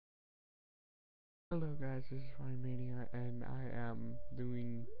Hello guys, this is Mania, and I am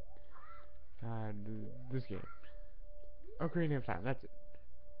doing this game. Ocarina of Time, that's it.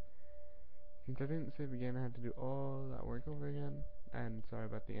 Since I didn't save again, I had to do all that work over again, and sorry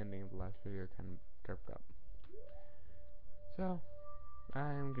about the ending of the last video, kind of jerked up. So,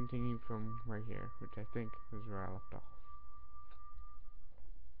 I am continuing from right here, which I think is where I left off.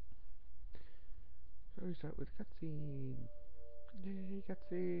 So we start with cutscene. Yay,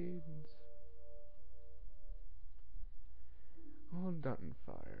 cutscenes! All done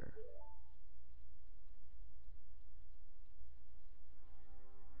fire.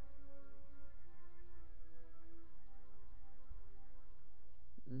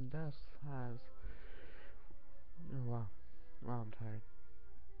 This has... Oh, wow. Wow, I'm tired.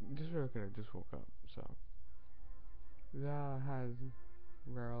 Just real quick, I just woke up, so... That has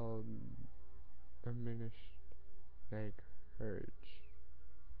well diminished their courage.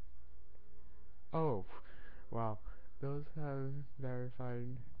 Oh, wow. Those have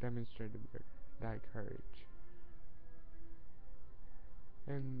verified demonstrated their courage.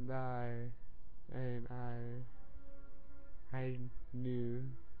 And I knew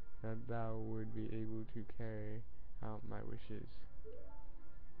that thou would be able to carry out my wishes.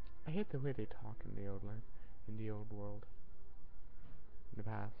 I hate the way they talk in the old land, in the old world, in the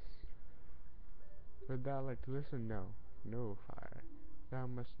past. Would thou like to listen? No. No, fire. Thou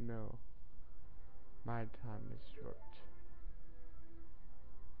must know. My time is short.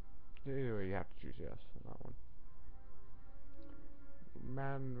 Either way, you have to choose yes on that one.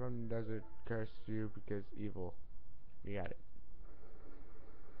 Man from the desert cursed you because evil. You got it.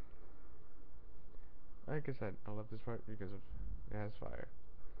 Like I said, I love this part because of it has fire.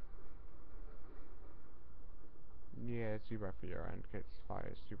 Yeah, it's too bright for your end because fire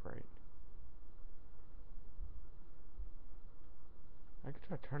is too bright. I could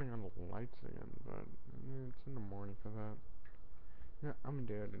try turning on the lights again, but it's in the morning for that. Yeah, I'm gonna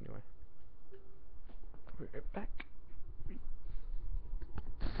do it anyway. Put it back.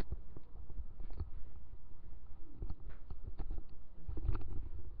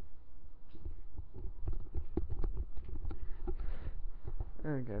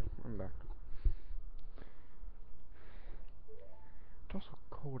 Okay, I'm back. It's also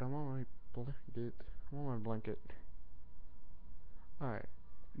cold. I'm on my blanket. I'm on my blanket. Alright.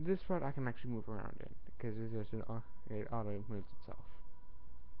 This part I can actually move around in because it's just it auto moves itself.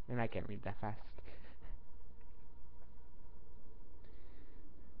 And I can't read that fast.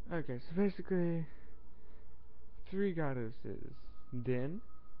 Okay, so basically, three goddesses. Din,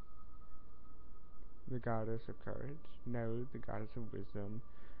 the goddess of courage. No, the goddess of wisdom.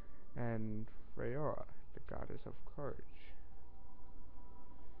 And Freya, the goddess of courage.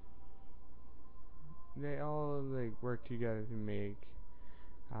 They all like work together to make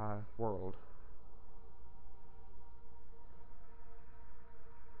a world.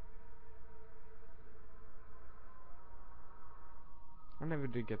 I never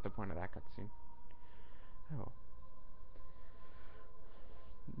did get the point of that cutscene. Oh.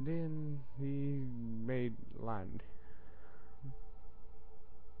 Then he made land.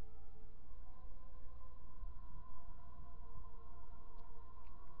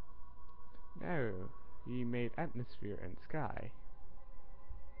 No, he made atmosphere and sky.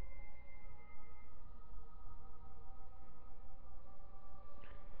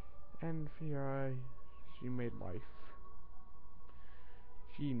 And Fiora, she made life.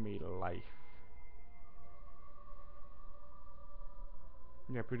 She made life.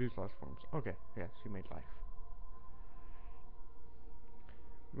 Yeah, produce life forms. Okay, yeah, she made life.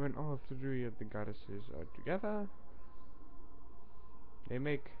 When all three of the goddesses are together, they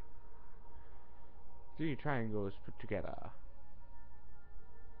make three triangles put together.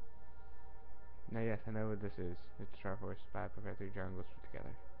 Now yes, I know what this is. It's Star Force, but I prefer three triangles put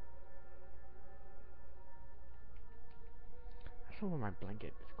together. I still want my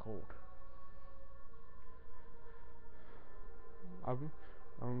blanket. It's cold. I'll,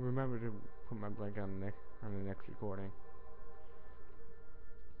 I'll remember to put my blanket on the next recording.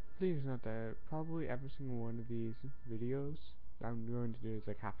 Please note that probably every single one of these videos that I'm going to do is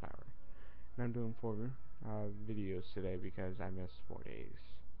like half an hour. And I'm doing 4 videos today because I missed 4 days.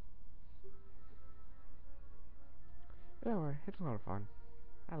 Anyway, it's a lot of fun.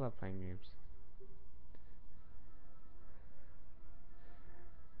 I love playing games.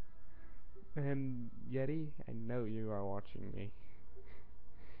 And Yeti, I know you are watching me.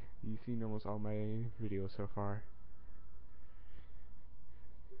 You've seen almost all my videos so far.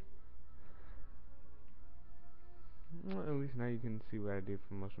 Well, at least now you can see what I do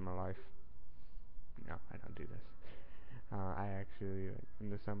for most of my life. No, I don't do this. I actually, in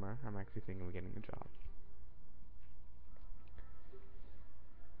the summer, I'm actually thinking of getting a job.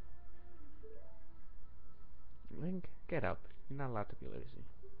 Link, get up. You're not allowed to be lazy.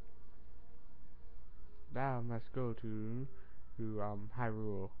 Thou must go to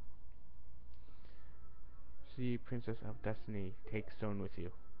Hyrule. See Princess of Destiny. Take stone with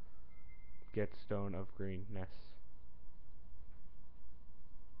you. Get stone of greenness.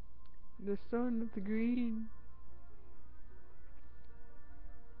 The stone of the green.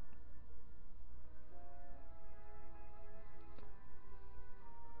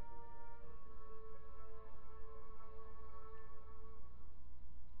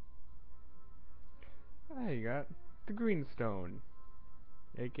 I got the green stone,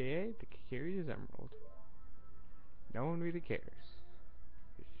 aka the curious emerald. No one really cares.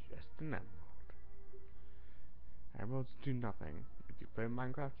 It's just an emerald. Emeralds do nothing. If you play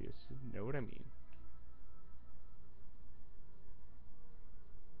Minecraft, you know what I mean.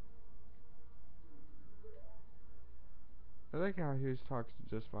 I like how he talks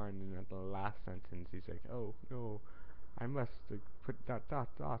just fine, and at the last sentence he's like, "Oh no, I must put dot dot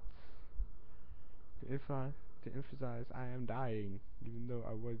dots to emphasize I am dying, even though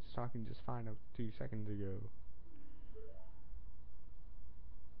I was talking just fine up 2 seconds ago."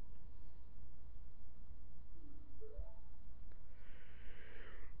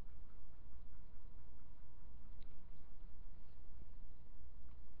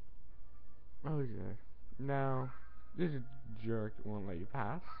 Okay, now this jerk won't let you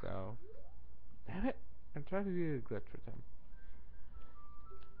pass, so damn it! I'm trying to do a glitch with him.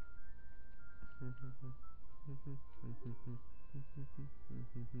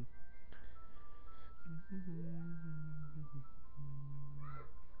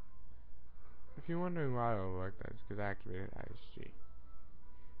 If you're wondering why I don't like that, it's because I activated ISG.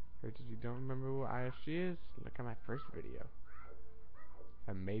 If you don't remember what ISG is, look at my first video.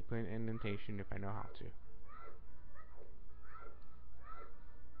 I may put an indentation if I know how to.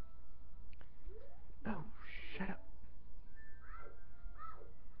 Oh, shut up.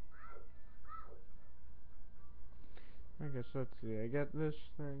 I guess let's see. I get this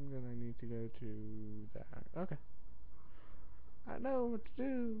thing, then I need to go to that. Okay. I know what to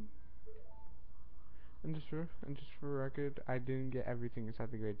do. And just for record, I didn't get everything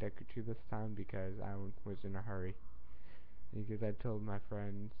inside the Great Deku this time because I was in a hurry. Because I told my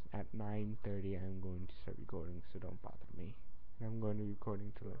friends at 9:30 I'm going to start recording, so don't bother me. And I'm going to be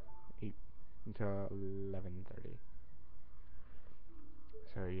recording till 8 until 11:30.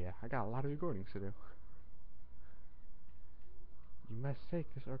 So yeah, I got a lot of recordings to do. You must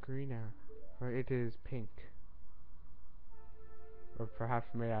take this ocarina, for it is pink. Or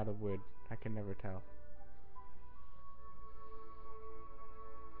perhaps made out of wood. I can never tell.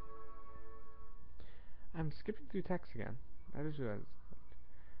 I'm skipping through text again. I just realized.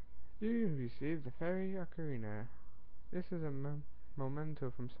 You received the fairy ocarina. This is a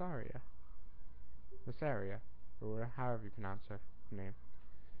memento from Saria. Saria, or however you pronounce her name.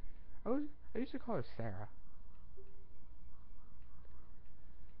 I used to call her Sarah.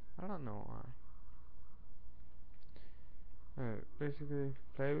 I don't know why. Basically,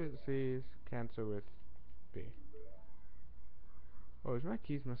 play with C's, cancel with B. Oh, is my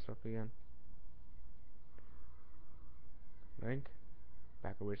keys messed up again? Link,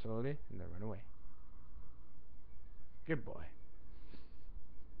 back away slowly, and then run away. Good boy.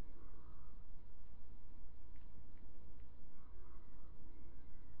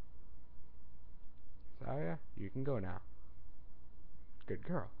 Saria, you can go now. Good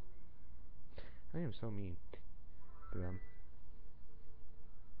girl. I am so mean to them.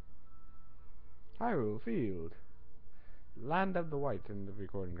 Hyrule Field. Land of the White in the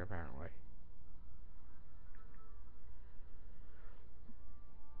recording, apparently.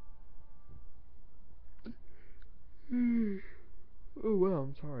 Oh well,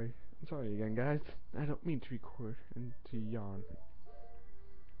 I'm sorry. I'm sorry again, guys. I don't mean to record and to yawn.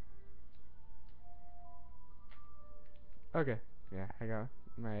 Okay. Yeah, I got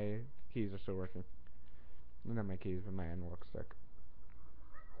my keys are still working. Not my keys, but my analog stick.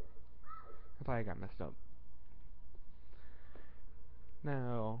 I thought I got messed up.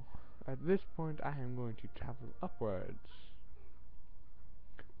 Now, at this point, I am going to travel upwards.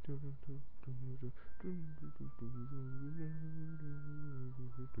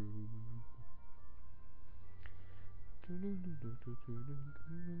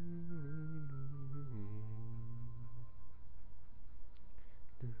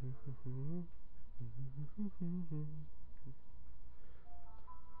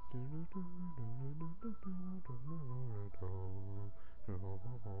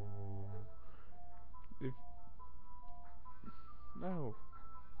 If No.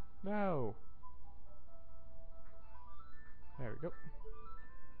 No. There we go.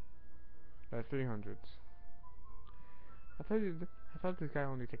 That's 300s. I thought this guy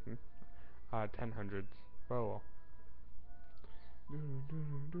only taking 1000s. Oh well.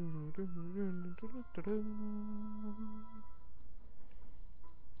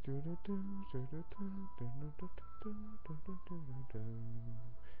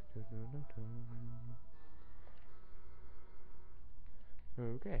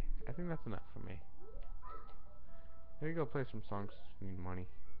 Okay, I think that's enough for me. Let me go play some songs. Need money.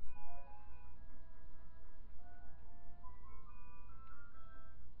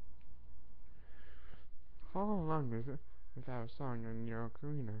 Follow along with our song on your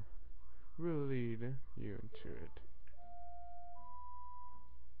Ocarina. We'll lead you into it.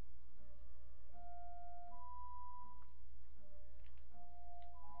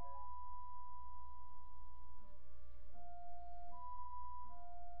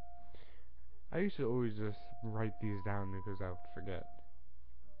 I used to always just write these down because I would forget.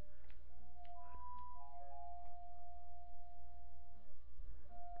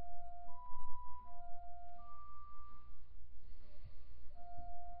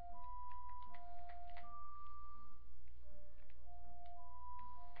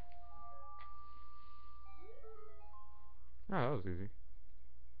 Oh, that was easy.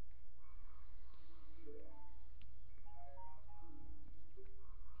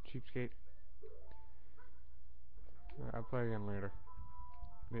 Cheapskate. I'll play again later.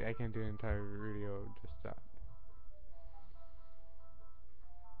 I can't do an entire video of just that.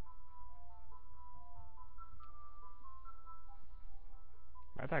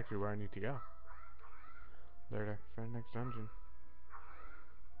 That's actually where I need to go. Later, for the next dungeon.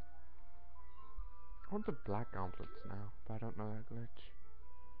 I want the black gauntlets now, but I don't know that glitch.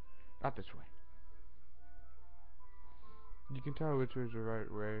 Not this way. You can tell which was the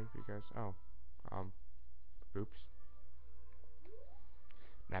right way because, oops.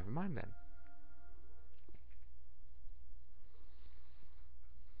 Never mind then.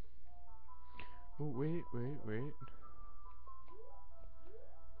 Oh, wait.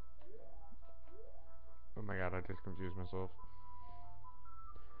 Oh my god, I just confused myself.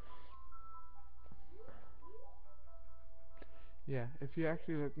 Yeah, if you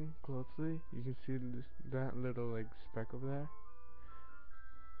actually look closely, you can see that little, like, speck over there.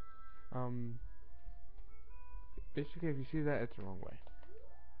 Basically, if you see that, it's the wrong way.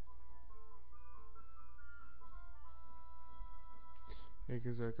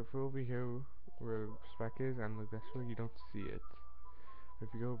 Because, like, if we're over here where the speck is and look this way, you don't see it. If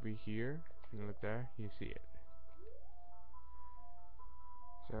you go over here and look there, you see it.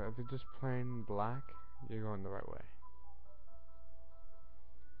 So if it's just plain black, you're going the right way.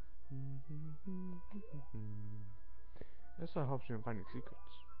 This also helps you in finding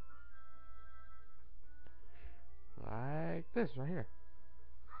secrets. Like this right here.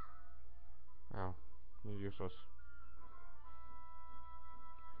 Oh, you're useless.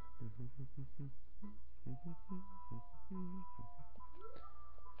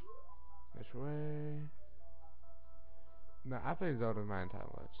 This way. No, I played Zelda my entire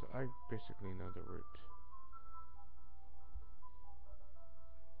life, so I basically know the route.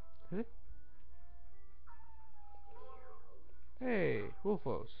 Is it? Hey,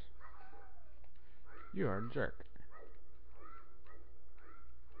 Wolfos. You are a jerk.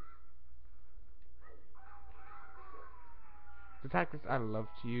 The tactics I love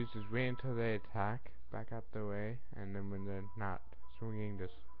to use is wait until they attack, back out the way, and then when they're not swinging,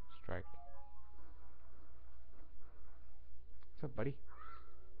 just strike. What's up, buddy?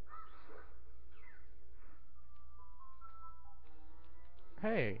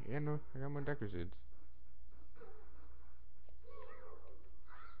 Hey, you know, I got more Decker seeds.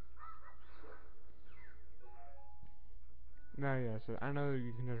 No, yeah, so I know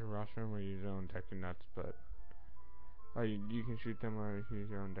you can just rush them or use your own Decker nuts, but you can shoot them or use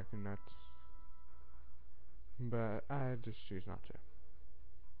your own Decker nuts. But I just choose not to.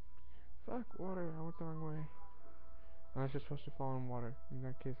 Fuck water, I went the wrong way. Unless you're supposed to fall in water. In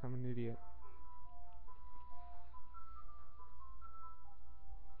that case, I'm an idiot.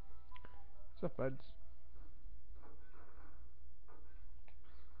 What's up, buds?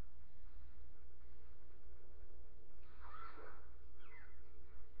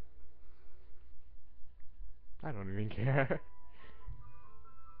 I don't even care.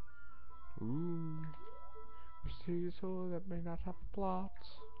 Ooh. Mysterious hole that may not have a plot.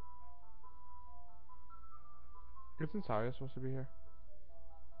 Isn't Saria supposed to be here?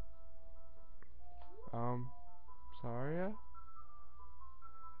 Saria?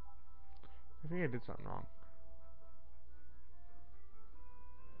 I think I did something wrong.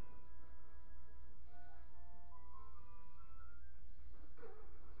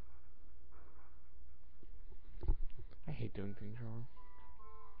 hate doing things wrong.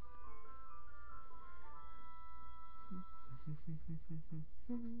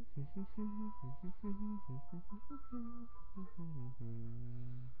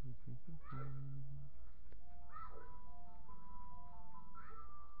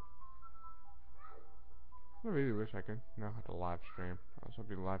 I really wish I could know how to live stream. I was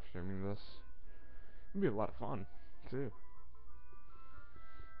hoping live streaming this. It'd be a lot of fun, too.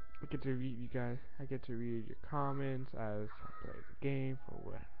 I get to read you guys. I get to read your comments as I play the game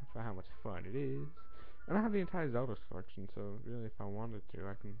for how much fun it is. And I have the entire Zelda collection, so really, if I wanted to,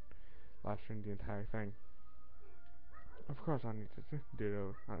 I can live stream the entire thing. Of course, I need to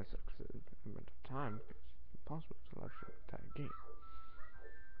do it on a successive amount of time because it's impossible to live stream the entire game.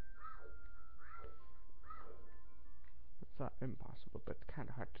 It's not impossible, but it's kind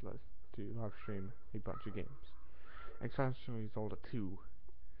of hard to live stream a bunch of games, especially Zelda 2.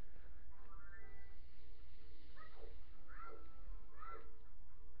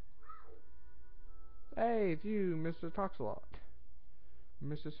 Hey, it's you, Mr. Talks-a-Lot.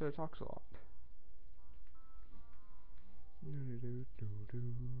 Mr. Sir Talks-a-Lot.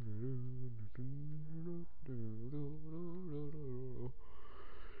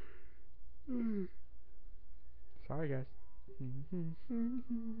 Sorry, guys.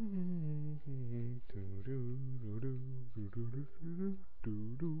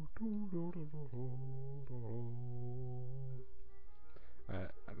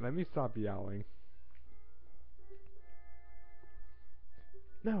 Let me stop yelling.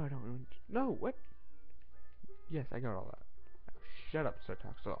 No, I don't want to. No, what? Yes, I got all that. Now, shut up, Sir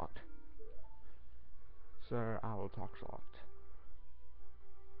Talks a Lot. Sir, I will talk a lot.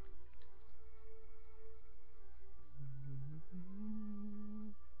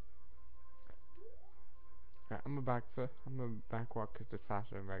 I'm a back walk because it's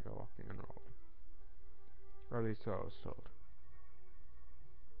faster than regular walking and rolling. Or at least so I was told.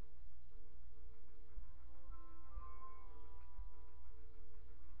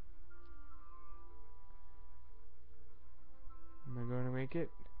 Am I going to make it?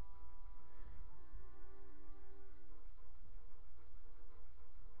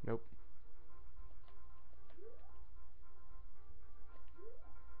 Nope.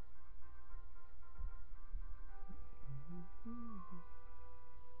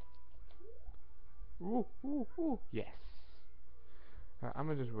 Ooh, ooh, ooh. Yes. I'm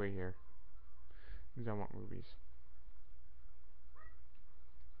gonna just wait here. Because I want movies.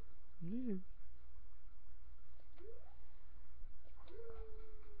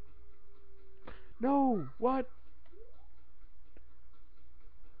 No! What?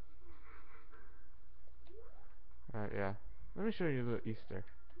 Yeah. Let me show you a little Easter.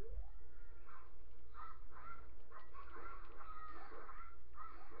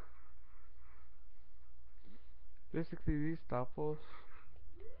 Basically, these apples,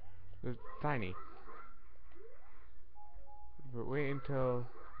 they're tiny. But wait until,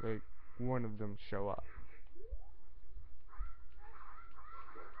 like, one of them show up.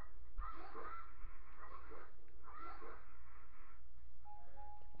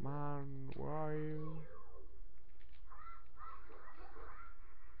 Man, where are you?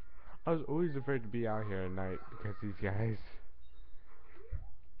 I was always afraid to be out here at night because these guys.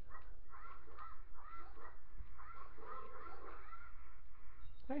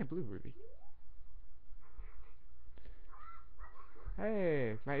 Hey, Blue Ruby.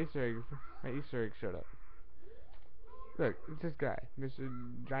 Hey, my Easter egg showed up. Look, it's this guy, Mr.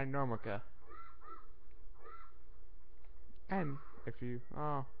 Ginormica. And if you,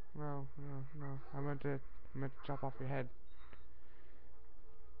 oh, no, I meant to chop off your head.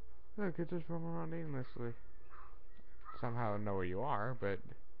 Look, it just run around aimlessly. Somehow know where you are, but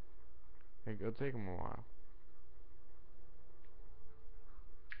it'll take him a while.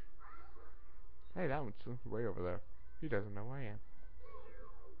 Hey, that one's way over there. He doesn't know where I am.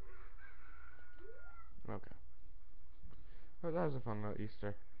 Okay. Well, that was a fun little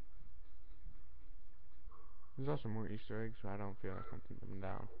Easter. There's also more Easter eggs, so I don't feel like hunting them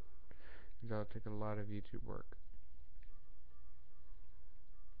down. Because that'll take a lot of YouTube work.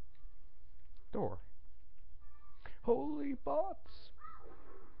 Door. Holy pots!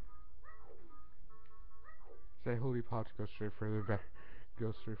 Say holy pots go straight further back.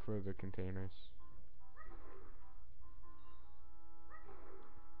 Go straight further containers.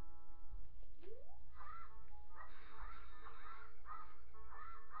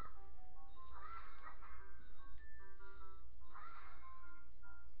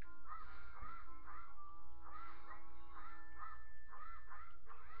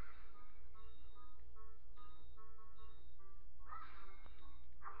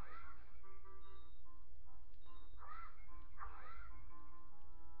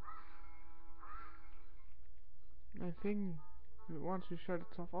 thing that wants to shut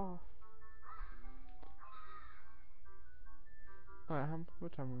itself off. Alright,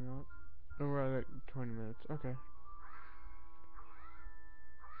 what time are we at? Oh, we're at like 20 minutes. Okay.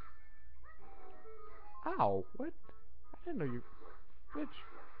 Ow! What? I didn't know you... Bitch.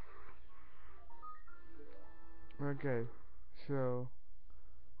 Okay. So...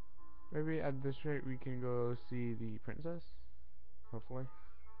 maybe at this rate we can go see the princess? Hopefully.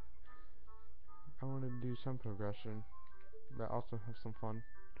 I want to do some progression, but also have some fun.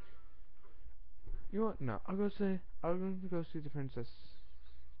 You know what? No, I'm going to go see the princess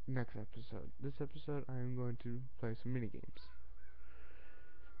next episode. This episode, I am going to play some mini games.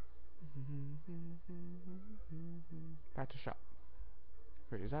 Back to shop.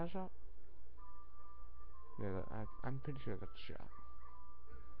 Wait, is that a shop? Yeah, I'm pretty sure that's a shop.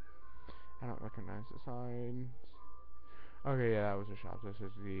 I don't recognize the signs. Okay, yeah, that was a shop. This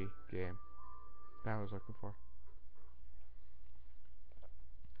is the game that I was looking for.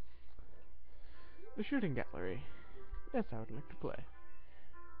 The shooting gallery. Yes, I would like to play.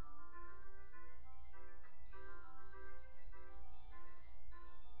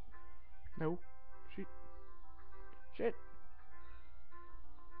 No. Shit. Shit.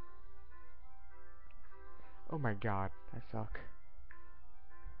 Oh my god, I suck.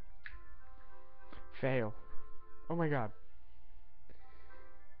 Fail. Oh my god.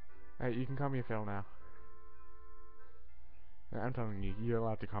 Alright, you can call me a fail now. I'm telling you, you're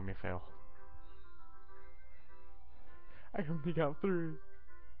allowed to call me a fail. I only got 3.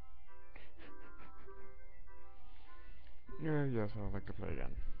 Yes, I would like to play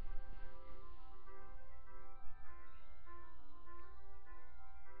again.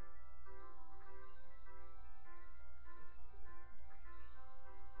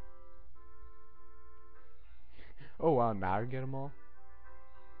 Oh wow, now I get them all?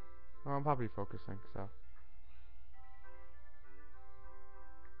 Well, I'm probably focusing, so.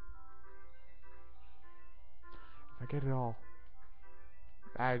 If I get it all.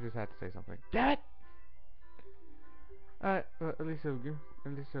 I just had to say something. Damn it! Well, at least it'll give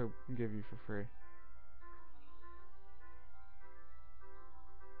you for free.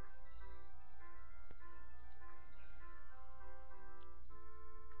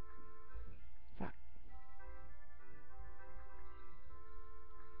 Fuck.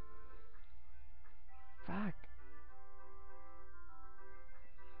 Fuck.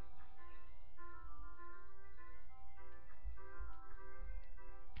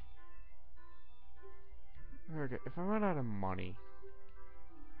 Okay, if I run out of money,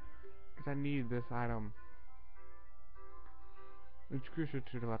 because I need this item, it's crucial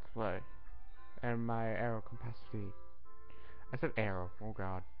to the let's play, and my arrow capacity. I said arrow, oh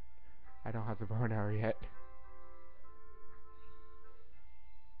god. I don't have the bow and arrow yet.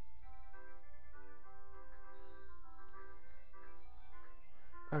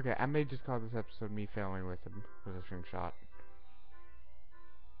 Okay, I may just call this episode me failing with a string shot.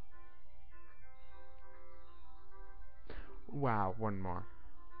 Wow, one more.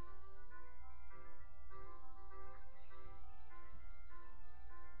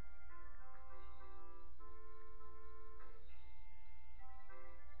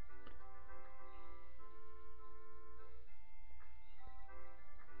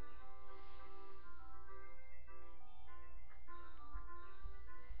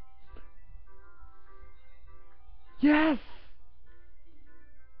 Yes!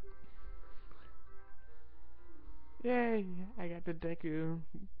 Yay! I got the Deku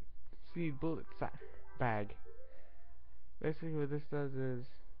seed bullet bag. Basically, what this does is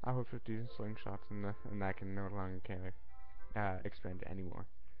I hope 50 slingshots and I can no longer carry expand it anymore.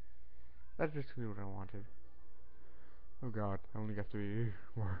 That's basically what I wanted. Oh god, I only got 3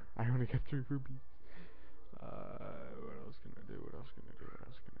 more. I only got 3 rubies. What else can I do? What else can I do? What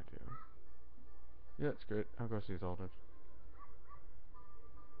else can I do? Yeah, that's good. I'll go see Zelda.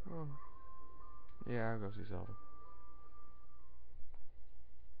 Oh. Yeah, I'll go see Zelda.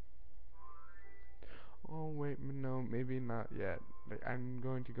 Oh wait, no, maybe not yet. Like, I'm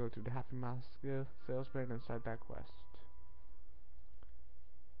going to go to the Happy Mask salesman and start that quest.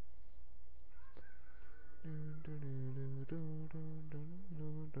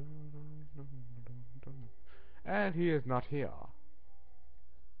 And he is not here.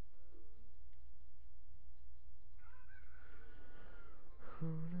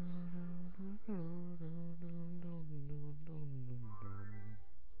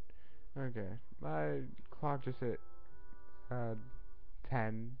 Okay, my clock just hit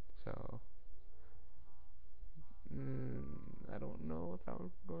 10, so I don't know if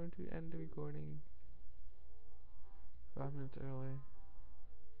I'm going to end the recording 5 minutes early.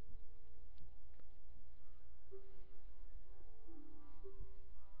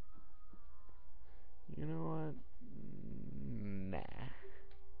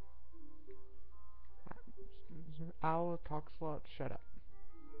 Oh, talk slot, shut up.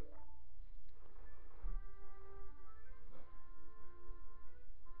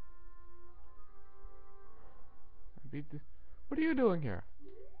 I beat this. What are you doing here?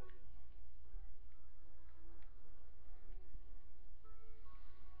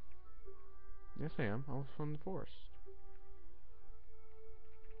 Yes, I am. I was from the forest.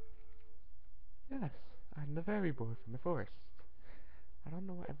 Yes, I'm the fairy boy from the forest. I don't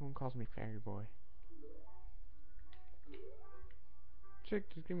know why everyone calls me fairy boy. Chick,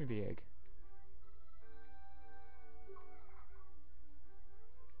 just give me the egg.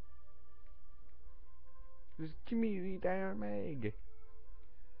 Just give me the damn egg.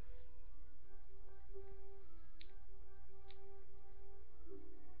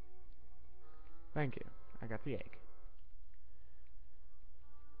 Thank you. I got the egg.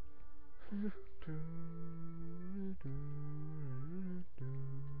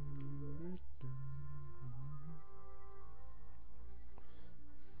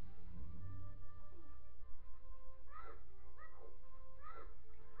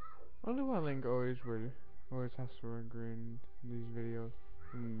 I wonder why Link always has to wear green in these videos,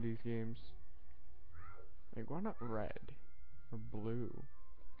 in these games. Like, why not red? Or blue?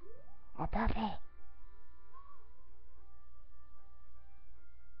 Or purple!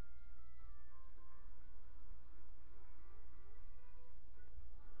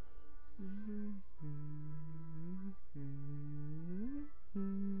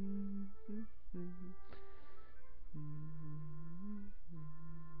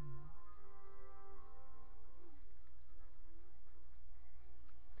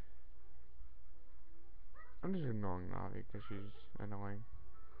 I'm just ignoring Navi because she's annoying.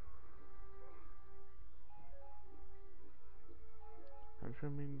 I'm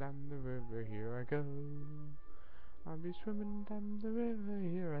swimming down the river, here I go. I'll be swimming down the river,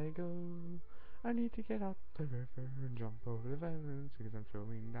 here I go. I need to get out the river and jump over the fence because I'm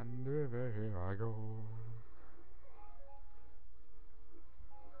swimming down the river, here I go.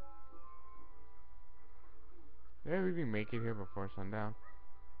 Did I really make it here before sundown?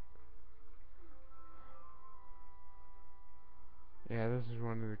 Yeah, this is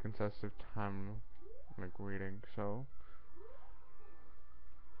one of the consecutive time, like, waiting, so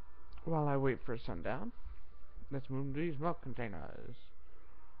while I wait for sundown, let's move these milk containers.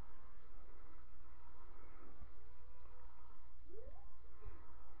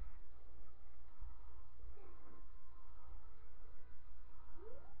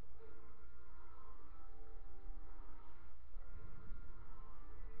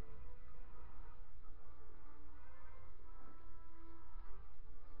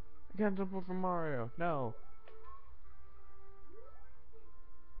 I can't jump over Mario, no.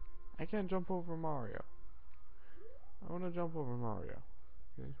 I can't jump over Mario. I wanna jump over Mario.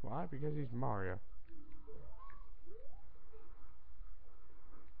 Why? Because he's Mario.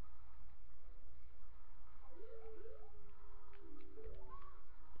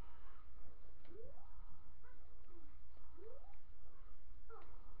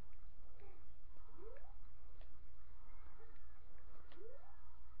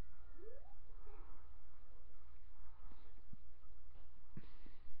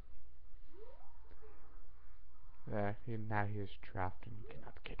 There, now he is trapped and he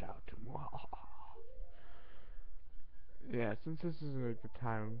cannot get out. Yeah, since this is like the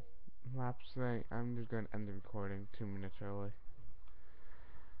time lapse thing, I'm just gonna end the recording 2 minutes early.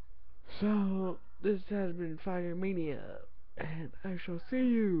 So, this has been Fire Mania, and I shall see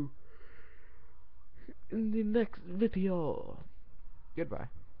you in the next video. Goodbye.